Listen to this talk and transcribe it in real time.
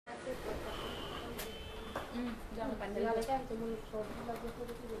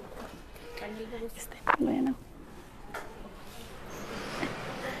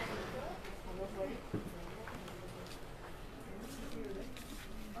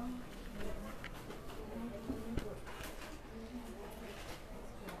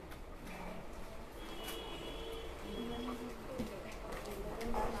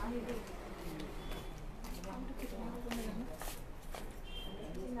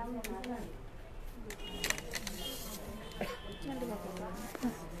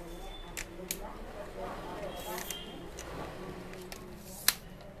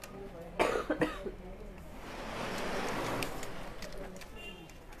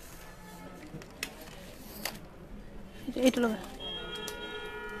এইটো লগ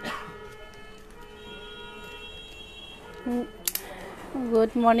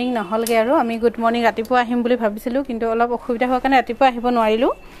good morning নহলগে আৰু আমি গুড মৰ্নিং ৰাতিপুৱা আহিম বুলি ভাবিছিলোঁ কিন্তু অলপ অসুবিধা হোৱাৰ কাৰণে ৰাতিপুৱা আহিব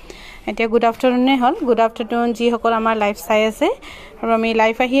নোৱাৰিলোঁ এতিয়া গুড আফটাৰনুনে হ'ল গুড আফটাৰনুন যিসকল আমাৰ লাইভ চাই আছে আৰু আমি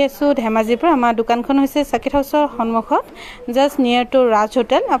লাইভ আহি আছোঁ ধেমাজিৰ পৰা আমাৰ দোকানখন হৈছে চাৰ্কিট হাউচৰ সন্মুখত জাষ্ট নিয়াৰ টু ৰাজ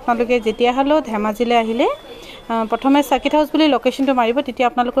হোটেল আপোনালোকে যেতিয়া হ'লেও ধেমাজিলৈ আহিলে প্ৰথমে চাৰ্কিট হাউচ বুলি লোকেশ্যনটো মাৰিব তেতিয়া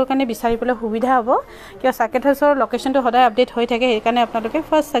আপোনালোকৰ কাৰণে বিচাৰিবলৈ সুবিধা হ'ব কিয় চাৰ্কিট হাউচৰ লোকেশ্যনটো সদায় আপডেট হৈ থাকে সেইকাৰণে আপোনালোকে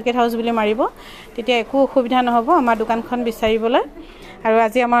ফাৰ্ষ্ট চাৰ্কিট হাউচ বুলি মাৰিব তেতিয়া একো অসুবিধা নহ'ব আমাৰ দোকানখন বিচাৰিবলৈ আৰু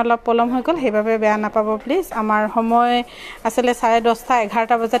আজি আমাৰ অলপ পলম হৈ গ'ল সেইবাবে বেয়া নাপাব প্লিজ আমাৰ সময় আছিলে 10:30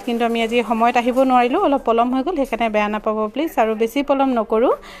 11টা বজাত কিন্তু আমি আজি সময়ত আহিব নোৱাৰিলোঁ অলপ পলম হৈ গ'ল সেইকাৰণে বেয়া নাপাব প্লিজ আৰু বেছি পলম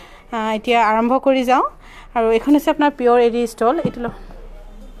নকৰোঁ এতিয়া আৰম্ভ কৰি যাওঁ আৰু এখন হৈছে আপোনাৰ পিয়ৰ এৰি ষ্টল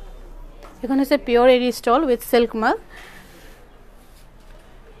এখন হৈছে পিয়ৰ এৰি ষ্টল উইথ সিল্ক মাগ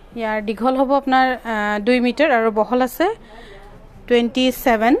ইয়াৰ দীঘল হ'ব আপোনাৰ 2 মিটাৰ আৰু বহল আছে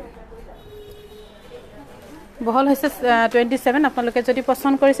 27 বহল হৈছে 27 আপোনালোকে যদি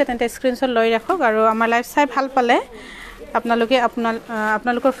পছন্দ কৰিছে তেন্তে স্ক্ৰিনশ্বট লৈ ৰাখক আৰু আমাৰ লাইভ চাই ভাল পালে আপোনালোকে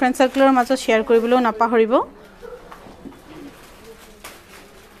আপোনালোকৰ ফ্ৰেণ্ড সাৰ্কেলৰ মাজত শ্বেয়াৰ কৰিবলৈও নাপাহৰিব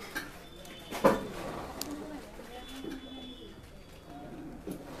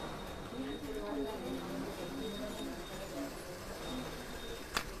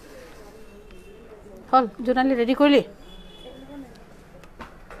হল জোনালি ৰেডি কৰিলি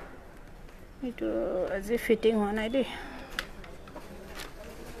এইটো আজি ফিটিং হোৱা নাই দেই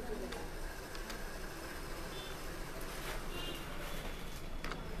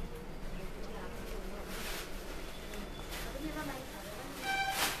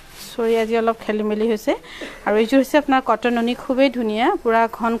সৰি আজি অলপ খেলি মেলি হৈছে আৰু এইটো হৈছে আপোনাৰ কটন নুনি খুবেই ধুনীয়া পুৰা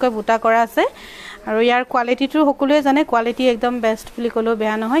ঘনকৈ বুটা কৰা আছে আৰু ইয়াৰ কোৱালিটিটো সকলোৱে জানে কোৱালিটি একদম বেষ্ট বুলি ক'লেও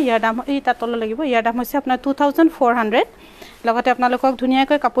বেয়া নহয় ইয়াৰ দাম এই তাতল লাগিব ইয়াৰ দাম হৈছে আপোনাৰ 2400 লগতে আপোনালোকক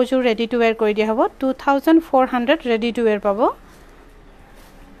ধুনীয়াকৈ কাপোৰযোৰ ৰেডি টু ওয়্যাৰ কৰি দিয়া হ'ব 2400 ৰেডি টু ওয়্যাৰ পাব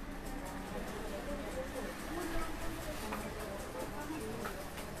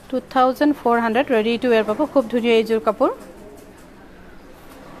 2400 ৰেডি টু ওয়্যাৰ পাব খুব ধুনীয়া এইযোৰ কাপোৰ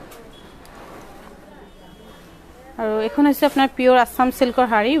আৰু এখন হৈছে আপোনাৰ পিয়ৰ আসাম সিল্কৰ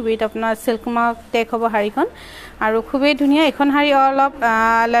শাড়ী উইথ আপোনাৰ সিল্ক মাৰ্ক টেক হ'ব শাড়ীখন আৰু খুবেই ধুনীয়া এখন শাড়ী অলপ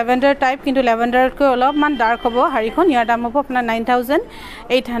লেভেণ্ডাৰ টাইপ কিন্তু লেভেণ্ডাৰতকৈ অলপমান ডাৰ্ক হ'ব শাড়ীখন ইয়াৰ দাম হ'ব আপোনাৰ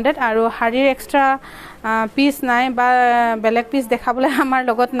 9800 আৰু শাড়ীৰ এক্সট্ৰা পিচ নাই বা বেলেগ পিচ দেখাবলৈ আমাৰ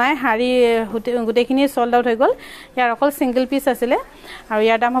লগত নাই শাড়ী গোটেইখিনি সোল্ড আউট হৈ গ'ল ইয়াৰ অকল সিঙ্গল পিচ আছিলে আৰু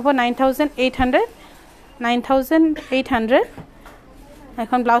ইয়াৰ দাম হ'ব 9800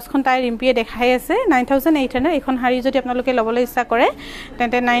 এখন ব্লাউজখন তাই ৰিম্পিয়ে দেখাই আছে 9800 এখন শাড়ী যদি আপোনালোকে ল'বলৈ ইচ্ছা কৰে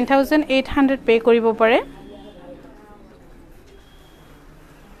তেন্তে 9800 পে কৰিব পাৰে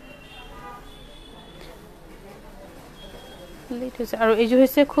আৰু এইযোৰ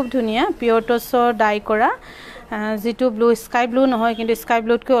হৈছে খুব ধুনীয়া পিয়ৰ টছৰ ডাই কৰা যেটো ব্লু স্কাই ব্লু নহয় কিন্তু স্কাই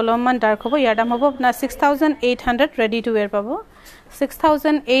ব্লুতকৈ অলপমান ডাৰ্ক হ'ব ইয়াৰ দাম হ'ব আপোনাৰ 6800 ৰেডি টু ওয়্যাৰ পাব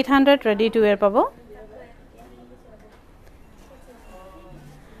 6800 ৰেডি টু ওয়্যাৰ পাব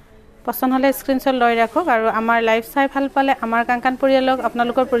পছন্দ হলে স্ক্ৰিনশ্বট লৈ ৰাখক আৰু আমাৰ লাইভ চাই ভাল পালে আমাৰ কাংকান পৰিয়ালক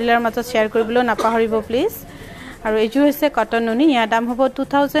আপোনালোকৰ পৰিয়ালৰ মাজত শ্বেয়াৰ কৰিবলৈ নাপাহৰিব প্লিজ আৰু এইযোৰ হৈছে কটন নুনি ইয়াৰ দাম হ'ব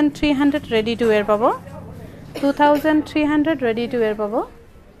 2300 ৰেডি টু ওয়্যাৰ পাব 2300 ৰেডি টু ওয়্যাৰ পাব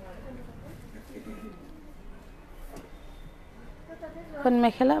কোন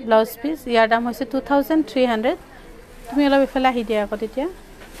মেখেলা ব্লাউজ পিস ইয়াৰ দাম হৈছে 2300 তুমি অলপ ইফালে আহি দিয়া আকৌ তেতিয়া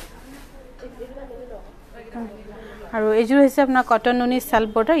আৰু এইযোৰ হৈছে আপোনাৰ কটন নুনি সেল্ফ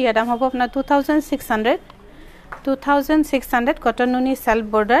বৰ্ডাৰ ইয়াৰ দাম হ'ব আপোনাৰ 2600 কটন নুনি সেল্ফ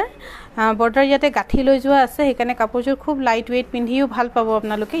বৰ্ডাৰ বৰ্ডাৰ ইয়াতে গাঠি লৈ যোৱা আছে সেইকাৰণে কাপোৰযোৰ খুব লাইট ওয়েট পিন্ধিও ভাল পাব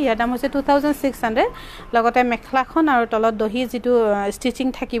আপোনালোকে ইয়াৰ দাম হৈছে 2600 লগতে মেখলাখন আৰু তলত দহি যেটো ষ্টিচিং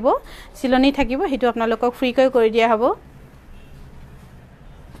থাকিব চিলনি থাকিব হেতু আপোনালোকক ফ্ৰীকৈ কৰি দিয়া হ'ব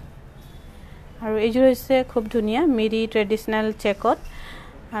আৰু এইযোৰ হৈছে খুব ধুনীয়া মিৰি ট্ৰেডিশনাল চেকত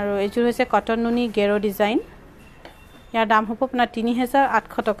আৰু এইযোৰ হৈছে কটন নুনি গেৰো ডিজাইন ইয়াৰ দাম হ'ব আপোনাৰ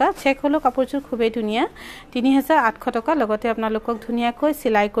 ৩৮০০ টকা চেক হলো কাপোৰযোৰ খুবেই ধুনীয়া ৩৮০০ টকা লগতে আপোনালোকক ধুনীয়াকৈ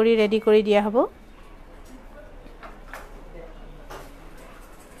সিলাই কৰি ৰেডি কৰি দিয়া হ'ব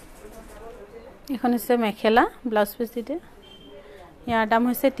এখন হৈছে মেখেলা ব্লাউজ পিস দিতে ইয়াৰ দাম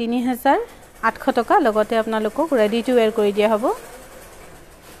হৈছে ৩৮০০ টকা লগতে আপোনালোকক ৰেডি টু ওয়্যাৰ কৰি দিয়া হ'ব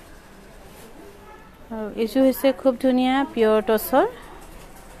আৰু এইযোৰ হৈছে খুব ধুনীয়া পিওৰ টছৰ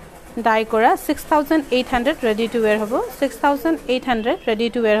ডাই কৰা 6800 ৰেডি টু ওয়্যাৰ হ'ব 6800 ৰেডি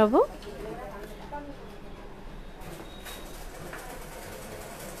টু ওয়্যাৰ হ'ব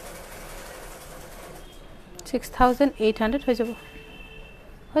 6800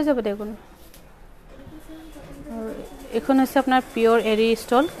 হৈ যাব দেখোন এখন হৈছে আপোনাৰ পিওৰ এৰি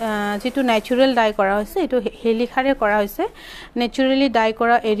ষ্টল যেটো ন্যাচাৰাল ডাই কৰা হৈছে এটো হেলিখাৰে কৰা হৈছে ন্যাচাৰালি ডাই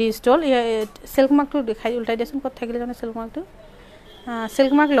কৰা এৰি ষ্টল সিল্ক মাৰ্কটো দেখাই উল্টাই দিছন কত থাকিলে জানো সিল্ক মাৰ্কটো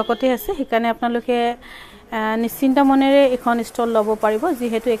সিল্ক মাৰ্ক লগতে আছে সেইকাৰণে আপোনালোকে নিশ্চিন্ত মনেৰে এখন ষ্টল ল'ব পাৰিব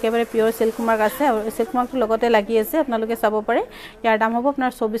যেহেতু একেবাৰে পিওৰ সিল্ক মাৰ্ক আছে আৰু সিল্ক মাৰ্কটো লগতে লাগি আছে আপোনালোকে চাব পাৰে ইয়াৰ দাম হ'ব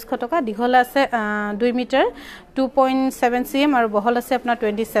আপোনাৰ 2400 টকা দীঘল আছে 2 মিটাৰ 2.7 cm আৰু বহল আছে আপোনাৰ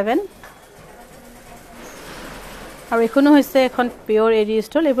 27 আৰু এখনো হৈছে এখন পিওৰ এৰি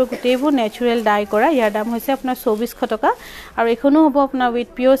ষ্টল এবোৰ গুটেইবোৰ ন্যাচাৰাল ডাই কৰা ইয়াৰ দাম হৈছে আপোনাৰ 2400 টকা আৰু এখনো হ'ব আপোনাৰ with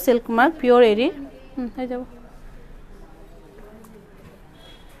pure silk mark pure এৰি হৈ যাব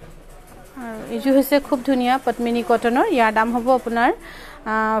আৰু এইযোৰ হৈছে খুব ধুনীয়া পদ্মিনী কটনৰ ইয়াৰ দাম হ'ব আপোনাৰ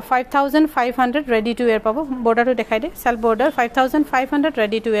 5500 ৰেডি টু ওয়্যাৰ পাব বৰ্ডাৰটো দেখাই দে cell border 5500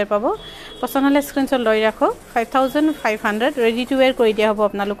 ready to where পাব পছন্দ হলে স্ক্ৰিনশ্বট লৈ ৰাখো 5500 ৰেডি টু ওয়্যাৰ কৰি দিয়া হ'ব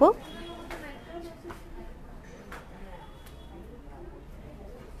আপোনালোকক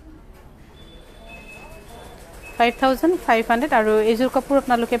 5500 আৰু এইযোৰ কাপোৰ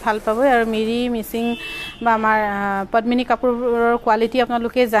আপোনালোকে ভাল পাব আৰু মিৰি মিচিং বা আমাৰ পদ্মিনী কাপোৰৰ কোৱালিটি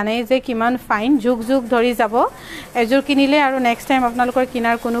আপোনালোকে জানে যে কিমান ফাইন যুগ যুগ ধৰি যাব এযোৰ কিনিলে আৰু নেক্সট টাইম আপোনালোকৰ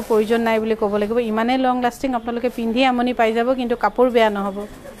কিনাৰ কোনো প্ৰয়োজন নাই বুলি ক'ব লাগিব ইমানে লং লাষ্টিং আপোনালোকে পিন্ধি আমনি পাই যাব কিন্তু কাপোৰ বেয়া নহব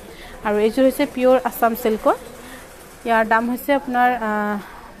আৰু এইযোৰ হৈছে পিওৰ আসাম সিল্কৰ ইয়াৰ দাম হৈছে আপোনাৰ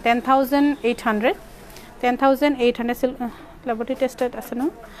 10800 সিল্ক লেবৰেটৰী টেষ্টেড আছে ন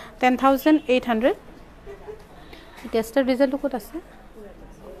 10800 টেষ্টাৰ ৰিজাল্ট ক'ত আছে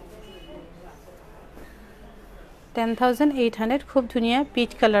 10800 খুব ধুনীয়া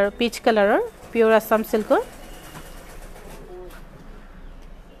পিচ কালাৰৰ পিওৰ আসাম সিল্কৰ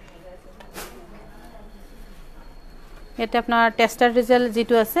এটা আপোনাৰ টেষ্টাৰ ৰিজাল্ট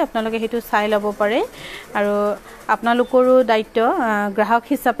যেটো আছে আপোনালোকে হেতু চাই লব পাৰে আৰু আপোনালোকৰো দায়িত্ব গ্ৰাহক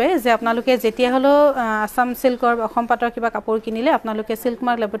হিচাপে যে আপোনালোকে যেতিয়া হলো আসাম সিল্কৰ অসম পাটৰ কিবা কাপোৰ কিনিলে আপোনালোকে সিল্ক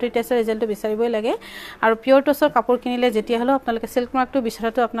মাৰ্ক লেবৰেটৰী টেষ্টৰ ৰিজাল্টটো বিচাৰিবই লাগে আৰু পিওৰ টছৰ কাপোৰ কিনিলে যেতিয়া হলো আপোনালোকে সিল্ক মাৰ্কটো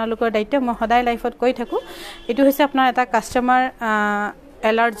বিচাৰাটো আপোনালোকৰ দায়িত্ব মই সদায় লাইফত কৈ থাকো এটো হৈছে আপোনাৰ এটা কাস্টমাৰ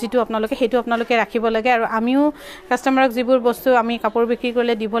এলাৰ্ট যেটো আপোনালোকে হেতু আপোনালোকে ৰাখিব লাগে আৰু আমিও কাস্টমাৰক যিবোৰ বস্তু আমি কাপোৰ বিক্ৰী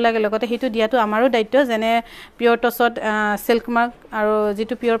কৰিলে দিব লাগে লগতে হেতু দিয়াটো আমাৰো দায়িত্ব যেনে পিওৰ টছত সিল্ক মাৰ্ক আৰু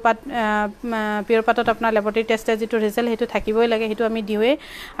যেটো পিওৰ পাটত আপোনাৰ লেবৰেটৰী টেষ্টৰ যেটো ৰিজাল্ট হেতু থাকিবই লাগে হেতু আমি দিওৱে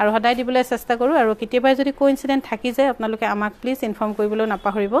আৰু সদায় দিবলৈ চেষ্টা কৰো আৰু কেতিয়াবা যদি কোইনসিডেন্ট থাকি যায় আপোনালোকে আমাক প্লিজ ইনফৰ্ম কৰিবলৈ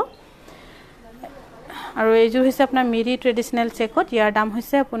নাপাহৰিব আৰু এইযোৰ হৈছে আপোনাৰ মিৰি ট্ৰেডিশনেল চেকত ইয়াৰ দাম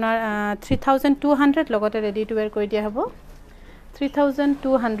হৈছে আপোনাৰ 3200 লগতে ৰেডি টু ওয়্যাৰ কৰি দিয়া হ'ব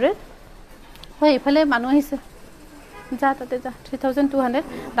 3200 হয় ইফালে মানুহ আহিছে যা তাতে যা 3200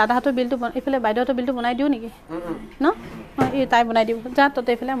 দাদাহঁতৰ বিলটো ইফালে বাইদেউহঁতৰ বিলটো বনাই দিও নেকি ন এই তাই বনাই দিব যা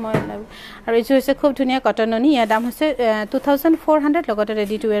তাতে ইফালে মই আৰু এইযোৰ হৈছে খুব ধুনীয়া কটন নুনি ইয়াৰ দাম হৈছে 2400 লগতে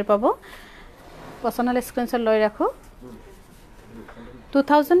ৰেডি টু ওয়্যাৰ পাব পছন্দৰ স্ক্ৰিনশ্বট লৈ ৰাখো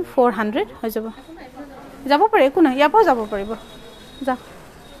 2400 হৈ যাব পাৰে একো নাই ইয়াৰ পৰা যাব পাৰিব যা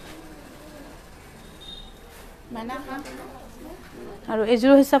আৰু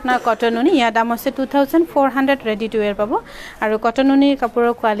এইযোৰ হৈছে আপোনাৰ কটন নুনি ইয়াৰ দাম হৈছে 2400 ৰেডি টু ওয়্যাৰ পাব আৰু কটন নুনিৰ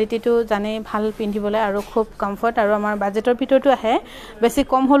কাপোৰৰ কোৱালিটিটো জানে ভাল পিন্ধিবলৈ আৰু খুব কমফৰ্ট আৰু আমাৰ বাজেটৰ ভিতৰতো আহে বেছি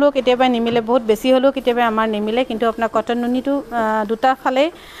কম হলো কেতিয়াবা নিমিলে বহুত বেছি হলো কেতিয়াবা আমাৰ নিমিলে কিন্তু আপোনাৰ কটন নুনিটো দুটা ফালে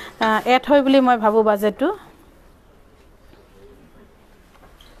এড হয় বুলি মই ভাবো বাজেটটো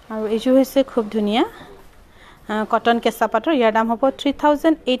আৰু এইযোৰ হৈছে খুব ধুনীয়া কটন কেঁচা পাটৰ ইয়াৰ দাম হ'ব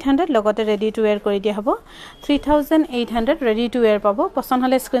 3800 লগতে ৰেডি টু ওয়্যাৰ কৰি দিয়া হ'ব 3800 ৰেডি টু ওয়্যাৰ পাব পছন্দ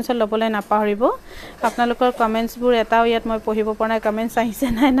হলে স্ক্ৰিনশ্বট ল'বলৈ নাপাহৰিব আপোনালোকৰ কমেন্টছবোৰ এটাও ইয়াত মই পঢ়িব পৰা নাই কমেন্টছ আহিছে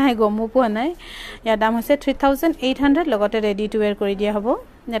নাই গমো পোৱা নাই ইয়াৰ দাম হৈছে 3800 লগতে ৰেডি টু ওয়্যাৰ কৰি দিয়া হ'ব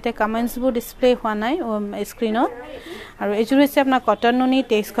ইয়াতে কমেন্টছবোৰ ডিসপ্লে হোৱা নাই স্ক্ৰিনত আৰু এইযোৰ হৈছে আপোনাৰ কটন নুনি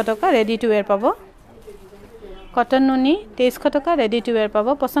 2300 টকা ৰেডি টু ওয়্যাৰ পাব কটন নুনি 2300 টকা ৰেডি টু ওয়্যাৰ পাব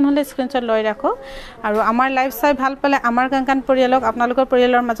পছন্দ হলে স্ক্ৰিনশ্বট লৈ ৰাখো আৰু আমাৰ লাইভ চাই ভাল পালে আমাৰ কাংকান পৰিয়ালক আপোনালোকৰ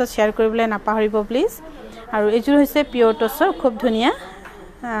পৰিয়ালৰ মাজত শেয়াৰ কৰিবলৈ নাপাহৰিব প্লিজ আৰু এইযোৰ হৈছে পিওৰ টছৰ খুব ধুনীয়া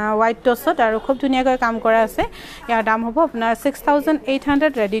হোৱাইট টছত আৰু খুব ধুনীয়াকৈ কাম কৰা আছে ইয়াৰ দাম হ'ব আপোনাৰ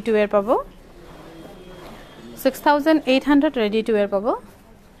 6800 ৰেডি টু ওৱেৰ পাব 6800 ৰেডি টু ওৱেৰ পাব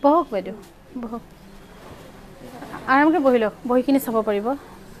বহক বাইদেউ বহক আৰামকৈ বহি লওক বহিখিনি চাব পাৰিব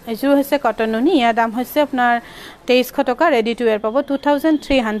এযোৰ হৈছে কটন নুনি ইয়াৰ দাম হৈছে আপোনাৰ 2300 টকা ৰেডি টু ওৱেৰ পাব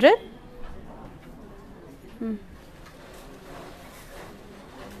 2300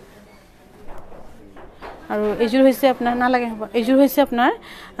 আৰু এযোৰ হৈছে আপোনাৰ নালাগে হ'ব এযোৰ হৈছে আপোনাৰ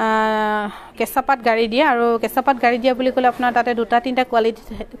কেঁচাপাত গাড়ী দিয়া আৰু কেঁচাপাত গাড়ী দিয়া বুলি ক'লে আপোনাৰ তাতে দুটা তিনিটা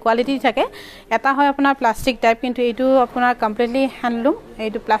কোৱালিটি থাকে এটা হয় আপোনাৰ প্লাষ্টিক টাইপ কিন্তু এইটো আপোনাৰ কমপ্লিটলি হ্যান্ডলুম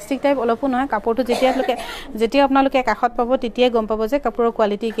এইটো প্লাষ্টিক টাইপ অলপো নহয় কাপোৰটো যেতিয়া আপোনালোকে কাষত পাব তেতিয়াই গম পাব যে কাপোৰৰ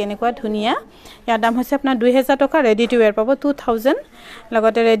কোৱালিটি কেনেকুৱা ধুনীয়া ইয়াৰ দাম হৈছে আপোনাৰ 2000 টকা ৰেডি টু ওৱেৰ পাব 2000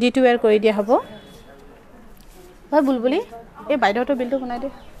 লগতে ৰেডি টু ওৱেৰ কৰি দিয়া হ'ব হয় বুলবুলি এই বাইদেউটো বিলটো বনাই দে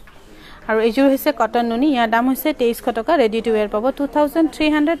আৰু এযোৰ হৈছে কটন নুনি ইয়াৰ দাম হৈছে 2300 টকা ৰেডি টু ওৱেৰ পাব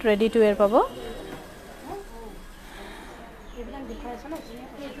 2300 ৰেডি টু ওৱেৰ পাব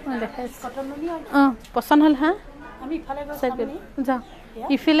পচন্দ হ'ল হা যাওঁ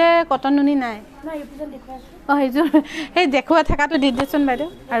ইফালে কটন নুনি নাই সেইযোৰ সেই দেখুৱাই থকাটো দি দিয়কচোন বাইদেউ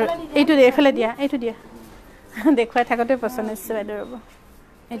আৰু এইটো এইফালে দিয়া এইটো দিয়া দেখুৱাই থাকোঁতে পচন্দ হৈছে বাইদেউ ৰ'ব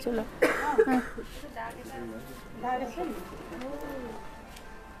এইযোৰ লওক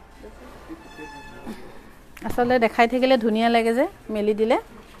আসলে দেখাই থাকিলে ধুনীয়া লাগে যে মেলি দিলে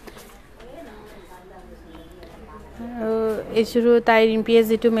আৰু এইযোৰ তাই ৰিম্পিয়ে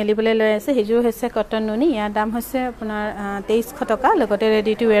যিটো মেলিবলৈ লৈ আছে সেইযোৰ হৈছে কটন নুনি ইয়াৰ দাম হৈছে আপোনাৰ 2300 টকা লগতে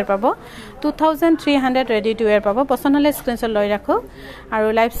ৰেডি টু ওৱেৰ পাব 2300 ৰেডি টু ওৱেৰ পাব পচন্দ হ'লে স্ক্ৰীনশ্বট লৈ ৰাখক আৰু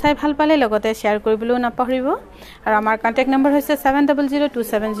লাইভ চাই ভাল পালে লগতে শ্বেয়াৰ কৰিবলৈও নাপাহৰিব আৰু আমাৰ কণ্টেক্ট নম্বৰ হৈছে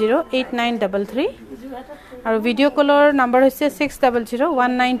 7002708933 আৰু ভিডিঅ' কলৰ নম্বৰ হৈছে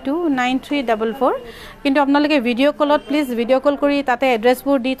 6001929344 কিন্তু আপোনালোকে ভিডিঅ' কলত প্লিজ ভিডিঅ' কল কৰি তাতে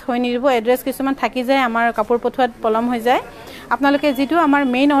এড্ৰেছবোৰ দি থৈ নিদিব এড্ৰেছ কিছুমান থাকি যায় আমাৰ কাপোৰ পঠোৱাত পলম হৈ যায় আপোনালোকে যেটো আমাৰ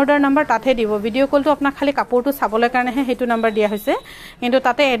মেইন অৰ্ডাৰ নম্বৰ তাতে দিব ভিডিঅ' কলটো আপোনাক খালি কাপোৰটো চাবলৈ কাৰণেহে হেতু নম্বৰ দিয়া হৈছে কিন্তু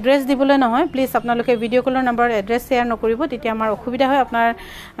তাতে এড্ৰেছ দিবলৈ নহয় প্লিজ আপোনালোকে ভিডিঅ' কলৰ নম্বৰ এড্ৰেছ শ্বেয়াৰ নকৰিব তেতিয়া আমাৰ অসুবিধা হয় আপোনাৰ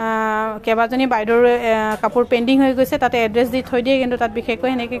কেবাজনী বাইদেউৰ কাপোৰ পেন্ডিং হৈ গৈছে তাতে এড্ৰেছ দি থৈ দিয়ে কিন্তু তাত বিশেষকৈ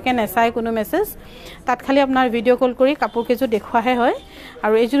এনেকৈ নেচাই কোনো মেছেজ তাত খালি আপোনাৰ ভিডিঅ' কল কৰি কাপোৰ কেইযোৰ দেখুৱাহে হয়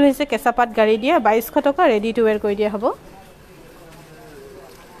আৰু এইযোৰ হৈছে কেঁচাপাত গাড়ী দিয়া 2200 টকা ৰেডি টু ওৱেৰ কৰি দিয়া হ'ব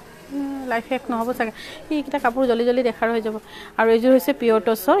লাইফ হেক নহ'ব চাগে এইকেইটা কাপোৰ জলদি জলদি দেখাৰ হৈ যাব আৰু এইযোৰ হৈছে পিয়ৰ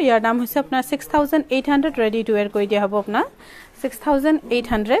টছৰ ইয়াৰ দাম হৈছে আপোনাৰ 6800 ৰেডি টু ওৱেৰ কৰি দিয়া হ'ব আপোনাৰ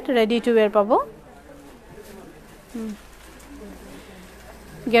 6800 ৰেডি টু ওৱেৰ পাব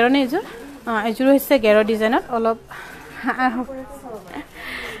গেৰনে এইযোৰ হৈছে গেৰ ডিজাইনত অলপ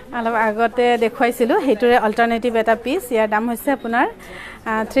আগতে দেখুৱাইছিলোঁ সেইটোৰে অল্টাৰনেটিভ এটা পিচ ইয়াৰ দাম হৈছে আপোনাৰ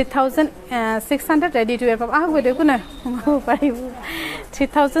 3600 ৰেডি টু ওৱেৰ পাব বাইদেউ একো নাই সোমাব পাৰিব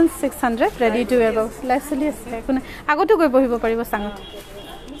 3600 ৰেডি টু ওৱেৰ পাব লাইভ চলি আছে একো নাই আগতো গৈ বহিব পাৰিব চাঙত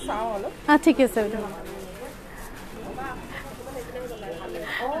ঠিক আছে বাইদেউ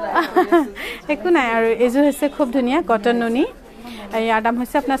একো নাই আৰু এইযোৰ হৈছে খুব ধুনীয়া কটন নুনি ইয়াৰ দাম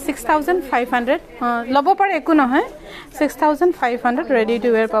হৈছে আপোনাৰ 6500 ল'ব পাৰে একো নহয় 6500 ৰেডি টু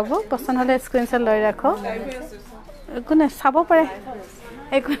ওৱেৰ পাব পচন্দ হ'লে স্ক্ৰীনশ্বট লৈ ৰাখক একো নাই চাব পাৰে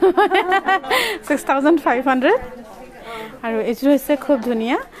একো 6500 আৰু এইযোৰ হৈছে খুব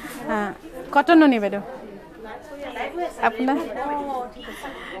ধুনীয়া কটন নুনি বাইদেউ আপোনাৰ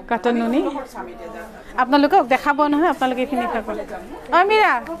কটন নুনি আপোনালোকক দেখাব নহয় আপোনালোকে এইখিনি খাব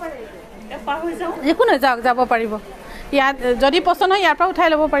মীৰা একো নহয় যাওক যাব পাৰিব ইয়াত যদি পচন্দ হয় ইয়াৰ পৰা উঠাই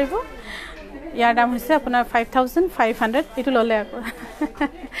ল'ব পাৰিব ইয়াৰ দাম হৈছে আপোনাৰ 5500 এইটো ল'লে আকৌ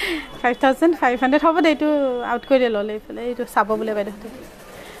 5500 হ'ব দে এইটো আউট কৰি দিয়ে ল'লে এইফালে এইটো চাব বোলে বাইদেউহঁতে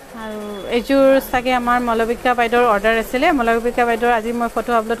আৰু এইযোৰ চাগে আমাৰ মলবিকা বাইদেউৰ অৰ্ডাৰ আছিলে মলবিকা বাইদেউৰ আজি মই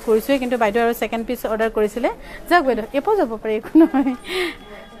ফটো আপলোড কৰিছোঁৱে কিন্তু বাইদেউ আৰু ছেকেণ্ড পিচ অৰ্ডাৰ কৰিছিলে যাওক বাইদেউ এপো যাব পাৰে একো নহয়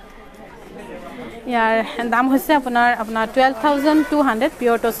ইয়াৰ দাম হৈছে আপোনাৰ 12200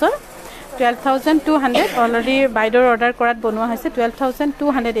 পিয়ৰ টছৰ 12200 অলৰেডি বাইদেউৰ অৰ্ডাৰ কৰাত বনোৱা হৈছে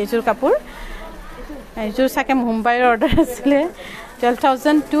 12200 এইযোৰ কাপোৰ এইযোৰ চাগে মুম্বাইৰ অৰ্ডাৰ আছিলে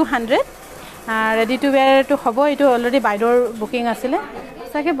 12200 ৰেডি টু ওৱেৰটো হ'ব এইটো অলৰেডি বাইদেউৰ বুকিং আছিলে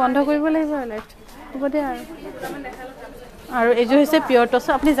চাগে বন্ধ কৰিব লাগিব লাইভ হ'ব দে আৰু এইযোৰ হৈছে পিয়ৰ টছ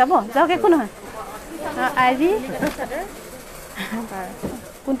আপুনি যাব যাওক একো নহয় আজি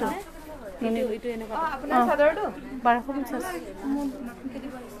কোনটো চাদৰটো 1250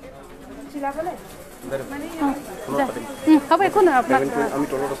 হ'ব একো নহয় আপোনাৰ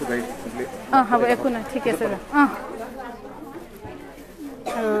হ'ব একো নাই ঠিক আছে আৰু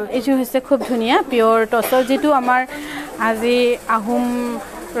এইযোৰ হৈছে খুব ধুনীয়া পিয়ৰ টছৰ যিটো আমাৰ আজি আহোম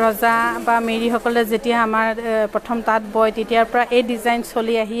ৰজা বা মেৰিসকলে যেতিয়া আমাৰ প্ৰথম তাঁত বয় তেতিয়াৰ পৰা এই ডিজাইন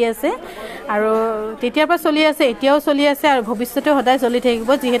চলি আহি আছে আৰু তেতিয়াৰ পৰা চলি আছে এতিয়াও চলি আছে আৰু ভৱিষ্যতেও সদায় চলি থাকিব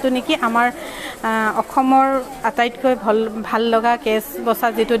যিহেতু নেকি আমাৰ অসমৰ আটাইতকৈ ভাল লগা কেছ বছা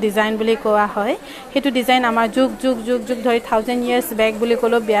যিটো ডিজাইন বুলি কোৱা হয় সেইটো ডিজাইন আমাৰ যুগ যুগ যুগ যুগ ধৰি 1000 years বেক বুলি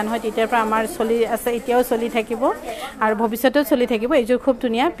ক'লেও বেয়া নহয় তেতিয়াৰ পৰা আমাৰ চলি আছে এতিয়াও চলি থাকিব আৰু ভৱিষ্যতেও চলি থাকিব এইযোৰ খুব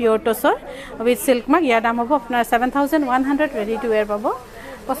ধুনীয়া পিয়ৰ টছৰ উইথ সিল্ক মাৰ্ক ইয়াৰ দাম হ'ব আপোনাৰ 7100 ৰেডি টু ওয়্যাৰ পাব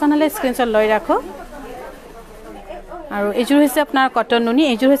পছন্দ হ'লে স্ক্ৰিনশ্বট লৈ ৰাখক আৰু এইযোৰ হৈছে আপোনাৰ কটন নুনি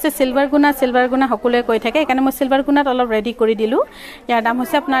এইযোৰ হৈছে সিলভাৰ গুণা সকলোৱে কৈ থাকে সেইকাৰণে মই সিলভাৰ গুণাত অলপ ৰেডি কৰি দিলো ইয়াৰ দাম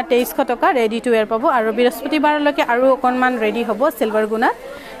হৈছে আপোনাৰ 2300 টকা ৰেডি টু ওয়্যাৰ পাব আৰু বৃহস্পতিবাৰলৈকে আৰু অকণমান ৰেডি হ'ব সিলভাৰ গুণাত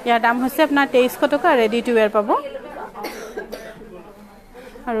ইয়াৰ দাম হৈছে আপোনাৰ 2300 টকা ৰেডি টু ওয়্যাৰ পাব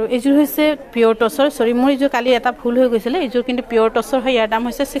আৰু এইযোৰ হৈছে পিয়ৰ টছৰ সৰি মোৰ এইযোৰ কালি এটা ভুল হৈ গৈছিল এইযোৰ কিন্তু পিয়ৰ টছৰ হয় ইয়াৰ দাম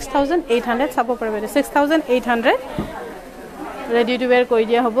হৈছে 6800 চাব পাৰিব 6800 ৰেডি টু ওয়্যাৰ কৰি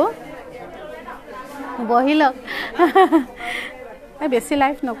দিয়া হ'ব বহিলক বেছি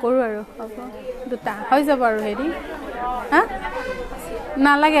লাইফ নকৰো আৰু হ'ব দুটা হৈ যাব আৰু হেৰি হা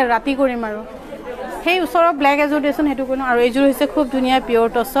নালাগে ৰাতি কৰিম আৰু সেই ওচৰৰ ব্লেক এযোৰ দিছোন হেতু কৰিম আৰু এইযোৰ হৈছে খুব ধুনীয়া পিয়ৰ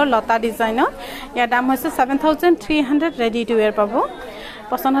টছৰ লতা ডিজাইনৰ ইয়াৰ দাম হৈছে 7300 ৰেডি টু ওয়্যাৰ পাব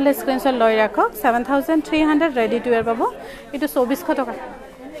পছন্দ হ'লে স্ক্ৰিনশ্বট লৈ ৰাখক 7300 ৰেডি টু ওয়্যাৰ পাব এইটো 2400 টকা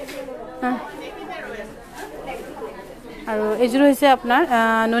আৰু এইযোৰ হৈছে আপোনাৰ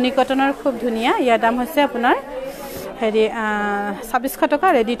নুনি কটনৰ খুব ধুনীয়া ইয়াৰ দাম হৈছে আপোনাৰ হেৰি 2600 টকা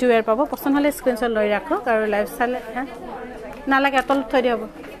ৰেডি টু ওয়্যাৰ পাব পছন্দ হ'লে স্ক্ৰিনশ্বট লৈ ৰাখক আৰু লাইফ ষ্টাইল নালাগে তলত থৈ দিয়ক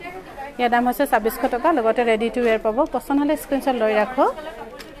ইয়াৰ দাম হৈছে 2600 টকা লগতে ৰেডি টু ওয়্যাৰ পাব পছন্দ হ'লে স্ক্ৰিনশ্বট লৈ ৰাখক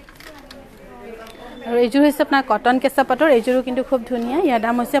আৰু এইযোৰ হৈছে আপোনাৰ কটন কেঁচা পাটৰ এইযোৰো কিন্তু খুব ধুনীয়া ইয়াৰ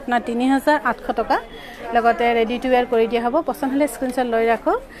দাম হৈছে আপোনাৰ 3800 টকা লগতে ৰেডি টু ওয়্যাৰ কৰি দিয়া হ'ব পছন্দ হ'লে স্ক্ৰিনশ্বট লৈ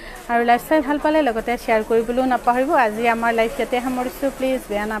ৰাখক আৰু লাইফ ষ্টাইল ভাল পালে লগতে শ্বেয়াৰ কৰিবলৈও নাপাহৰিব আজি আমাৰ লাইফ ইয়াতে সামৰিছোঁ প্লিজ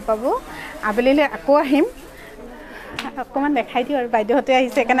বেয়া নাপাব আবেলিলৈ আকৌ আহিম অকণমান দেখাই দিওঁ আৰু বাইদেউহঁতে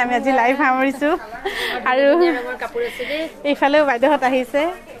আহিছে সেইকাৰণে আমি আজি লাইভ সামৰিছোঁ আৰু এইফালেও বাইদেউহঁত আহিছে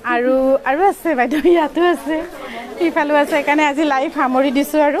আৰু আছে বাইদেউ ইয়াতো আছে ইফালেও আছে সেইকাৰণে আজি লাইভ সামৰি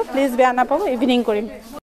দিছোঁ আৰু প্লিজ বেয়া নাপাব ইভিনিং কৰিম